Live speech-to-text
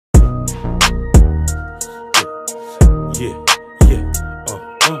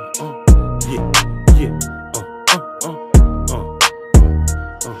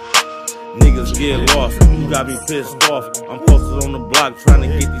get lost, you got me pissed off. I'm posted on the block trying to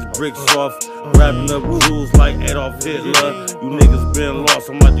get these bricks off. Grabbing up jewels like Adolf Hitler. You niggas been lost,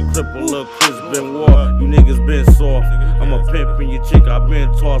 I'm like the cripple, Lil' Chris Benoit. You niggas been soft. I'm a pimp in your chick, I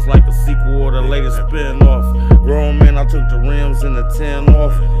been tossed like a sequel or the latest spin-off. Grown man, I took the rims and the 10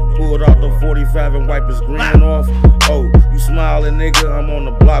 off. Pulled out the 45 and wiped his grin off. Oh, you smiling, nigga? I'm on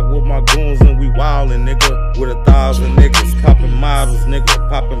the block with my goons and we wildin', nigga. With 1,000 niggas, popping models, nigga.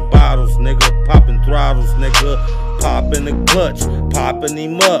 Popping bottles, nigga. Popping throttles, nigga. Popping the clutch, popping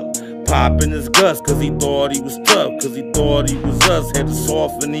him up. Popping his guts, cause he thought he was tough. Cause he thought he was us, had to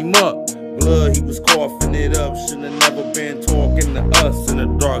soften him up. Blood, he was coughing it up. Should've never been talking to us. In the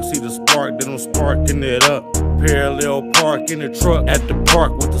dark, see the spark, then I'm sparking it up. Parallel park in the truck at the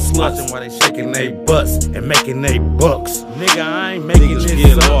park with the sluts. And while they shaking they butts and making they bucks. Nigga, I ain't making this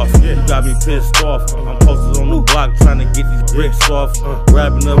get lost. You got me pissed off. I'm posted on the block trying to get these bricks off.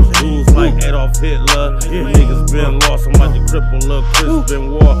 Grabbing up jewels like Adolf Hitler. You niggas been lost. I'm like the cripple, Lil' Chris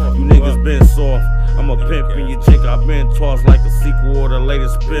Benoit. You niggas been soft. I'm a pimp in your chick, I been tossed like a sequel or the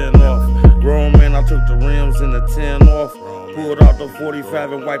latest spin-off. Grown man, I took the rims and the 10 off. Pulled out the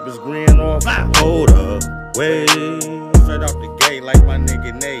 45 and wiped his grin off. Hold up, wait. Straight out the gate like my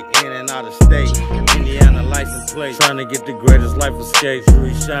nigga Nate, in and out of state. Indiana license plate, trying to get the greatest life escape.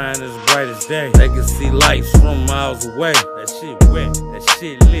 Street shine as bright as day. They can see lights from miles away. That shit wet, that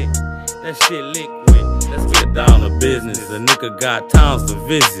shit lit, that shit liquid. Let's get down to business. A nigga got towns to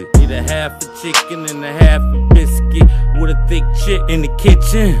visit. Need a half a chicken and a half a biscuit with a thick chick in the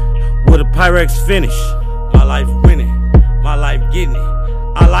kitchen with a Pyrex finish. My life winning, my life getting it.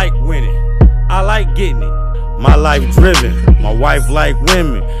 I like winning, I like getting it. My life driven, my wife like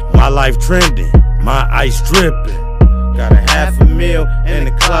women. My life trending, my ice dripping. Got a $500,000 in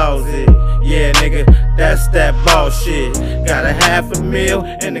the closet. Yeah, nigga, that's that bullshit. Got a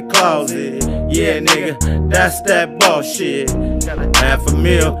 $500,000 in the closet. Yeah, nigga, that's that bullshit. Got a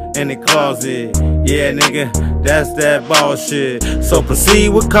 $500,000 in the closet. Yeah, nigga, that's that bullshit. So proceed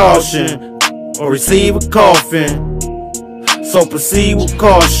with caution, or receive a coffin. So proceed with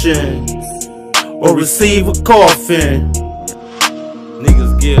caution, or receive a coffin.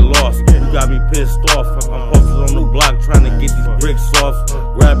 Niggas get lost, you got me pissed off. I'm posted on the block trying to get these bricks off.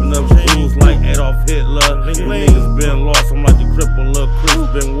 Grabbing up jewels like Adolf Hitler. You niggas been lost, I'm like the cripple, Lil'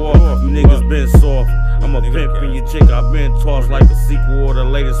 Chris Benoit. You niggas been soft. I'm a pimp in your chick, I been tossed like a sequel or the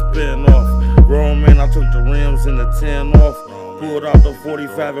latest spin-off. Grown man, I took the rims and the 10 off. Pulled out the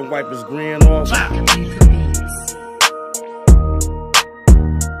 45 and wiped his grin off.